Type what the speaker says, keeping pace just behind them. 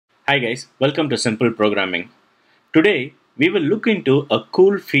Hi guys, welcome to Simple Programming. Today we will look into a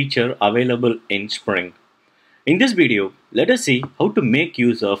cool feature available in Spring. In this video, let us see how to make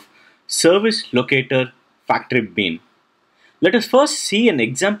use of ServiceLocatorFactoryBean. Let us first see an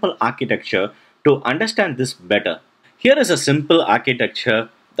example architecture to understand this better. Here is a simple architecture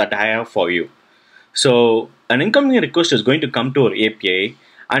that I have for you. So an incoming request is going to come to our API,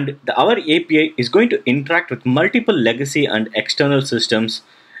 and our API is going to interact with multiple legacy and external systems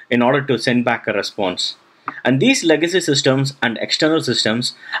in order to send back a response. And these legacy systems and external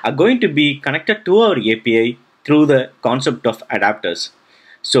systems are going to be connected to our API through the concept of adapters.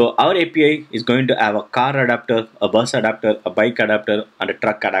 So our API is going to have a car adapter, a bus adapter, a bike adapter, and a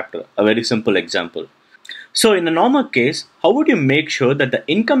truck adapter. A very simple example. So in a normal case, how would you make sure that the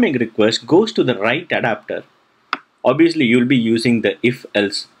incoming request goes to the right adapter? Obviously, you'll be using the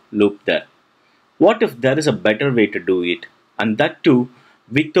if-else loop there. What if there is a better way to do it? And that too,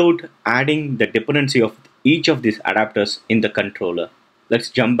 without adding the dependency of each of these adapters in the controller. Let's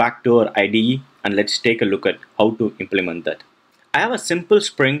jump back to our IDE and let's take a look at how to implement that. I have a simple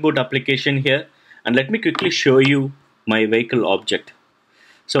Spring Boot application here, and let me quickly show you my vehicle object.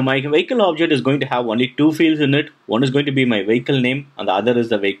 So my vehicle object is going to have only two fields in it. One is going to be my vehicle name and the other is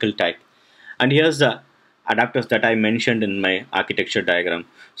the vehicle type. And here's the adapters that I mentioned in my architecture diagram.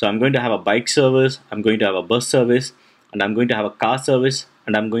 So I'm going to have a bike service, I'm going to have a bus service, and I'm going to have a car service,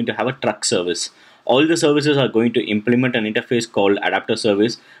 and I'm going to have a truck service. All the services are going to implement an interface called adapter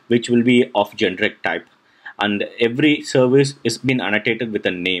service, which will be of generic type. And every service is been annotated with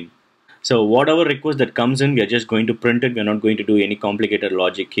a name. So whatever request that comes in, we are just going to print it. We're not going to do any complicated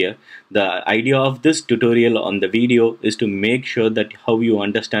logic here. The idea of this tutorial on the video is to make sure that how you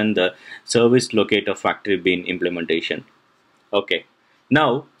understand the ServiceLocatorFactoryBean implementation. Okay.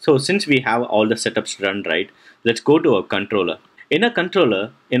 Now, so since we have all the setups done right, let's go to a controller. In a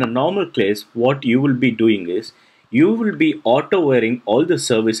controller, in a normal case, what you will be doing is you will be auto-wiring all the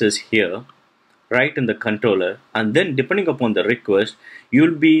services here right in the controller, and then depending upon the request,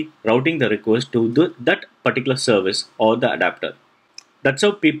 you'll be routing the request to that particular service or the adapter. That's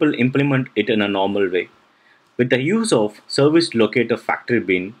how people implement it in a normal way. With the use of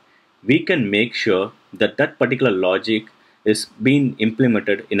ServiceLocatorFactoryBean, we can make sure that that particular logic is being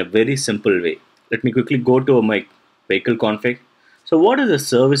implemented in a very simple way. Let me quickly go to my vehicle config. So what is a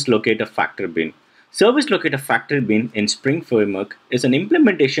ServiceLocatorFactoryBean? ServiceLocatorFactoryBean in Spring Framework is an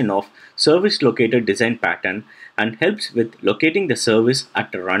implementation of service locator design pattern and helps with locating the service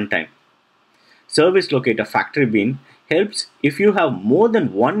at runtime. ServiceLocatorFactoryBean helps if you have more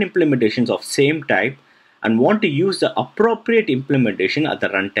than one implementations of same type and want to use the appropriate implementation at the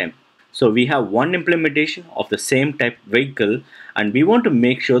runtime. So we have one implementation of the same type vehicle, and we want to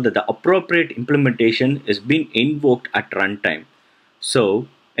make sure that the appropriate implementation is being invoked at runtime. So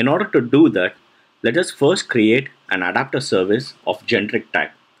in order to do that, let us first create an adapter service of generic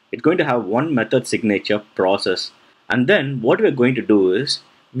type. It's going to have one method signature process. And then what we're going to do is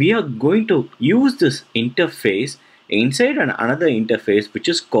we are going to use this interface inside another interface which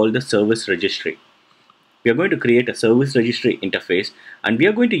is called the service registry. We are going to create a service registry interface, and we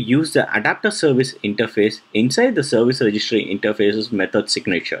are going to use the adapter service interface inside the service registry interface's method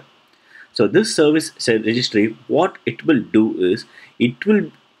signature. So this service registry, what it will do is it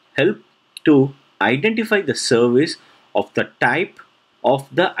will help to identify the service of the type of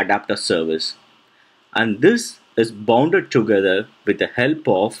the adapter service, and this is bounded together with the help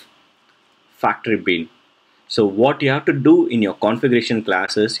of FactoryBean. So what you have to do in your configuration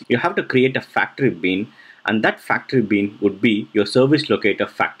classes, you have to create a FactoryBean, and that FactoryBean would be your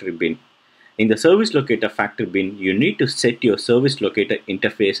ServiceLocatorFactoryBean. In the ServiceLocatorFactoryBean, you need to set your service locator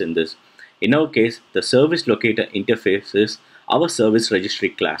interface in this. In our case, the service locator interface is our service registry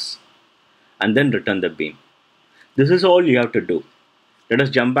class, and then return the bean. This is all you have to do. Let us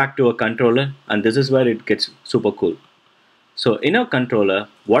jump back to a controller, and this is where it gets super cool. So in our controller,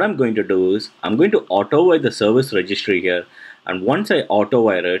 what I'm going to do is I'm going to auto-wire the service registry here, and once I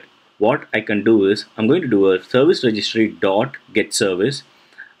auto-wire it, what I can do is I'm going to do a service registry dot get service,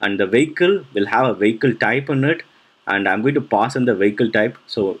 and the vehicle will have a vehicle type in it, and I'm going to pass in the vehicle type.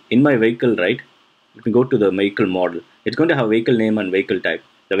 So in my vehicle, right, let me go to the vehicle model. It's going to have vehicle name and vehicle type.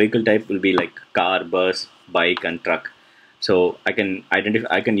 The vehicle type will be like car, bus, bike, and truck. So I can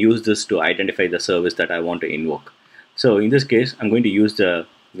use this to identify the service that I want to invoke. So in this case, I'm going to use the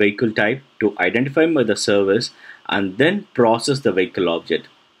vehicle type to identify the service and then process the vehicle object.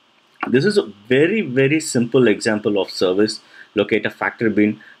 This is a very, very simple example of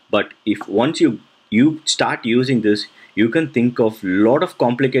ServiceLocatorFactoryBean, but if once you start using this, you can think of a lot of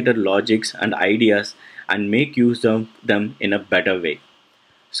complicated logics and ideas and make use of them in a better way.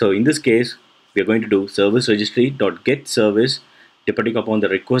 So in this case, we are going to do service registry dot get service depending upon the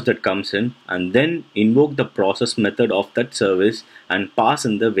request that comes in, and then invoke the process method of that service and pass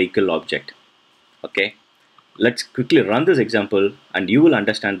in the vehicle object. Okay, let's quickly run this example and you will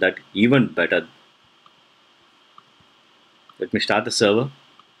understand that even better. Let me start the server.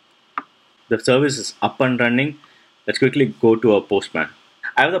 The service is up and running. Let's quickly go to our postman.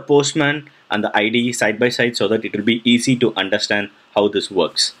 I have the postman and the ID side by side so that it will be easy to understand how this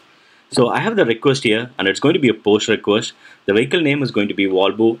works. So I have the request here and it's going to be a post request. The vehicle name is going to be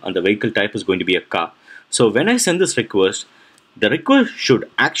Volvo and the vehicle type is going to be a car. So when I send this request, the request should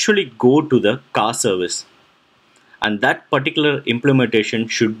actually go to the car service. And that particular implementation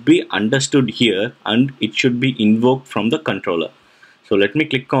should be understood here and it should be invoked from the controller. So let me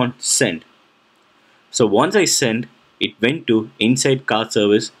click on send. So once I send, it went to inside car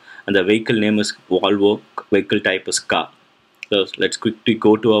service and the vehicle name is Volvo, vehicle type is car. So let's quickly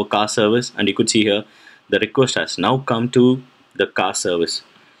go to our car service and you could see here the request has now come to the car service.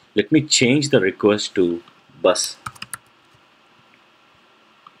 Let me change the request to bus.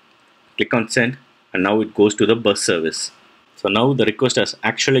 Click on send and now it goes to the bus service. So now the request has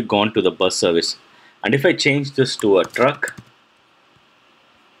actually gone to the bus service. And if I change this to a truck,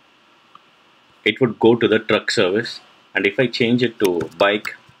 it would go to the truck service. And if I change it to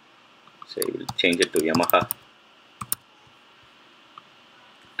bike, say we'll change it to Yamaha,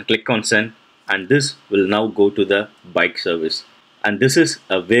 and click on send, and this will now go to the bike service. And this is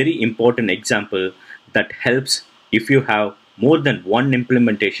a very important example that helps if you have more than one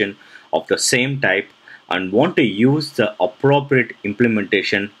implementation of the same type and want to use the appropriate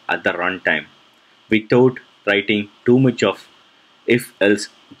implementation at the runtime without writing too much of if-else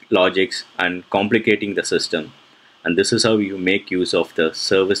logics and complicating the system. And this is how you make use of the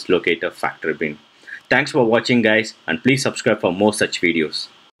ServiceLocatorFactoryBean. Thanks for watching guys, and please subscribe for more such videos.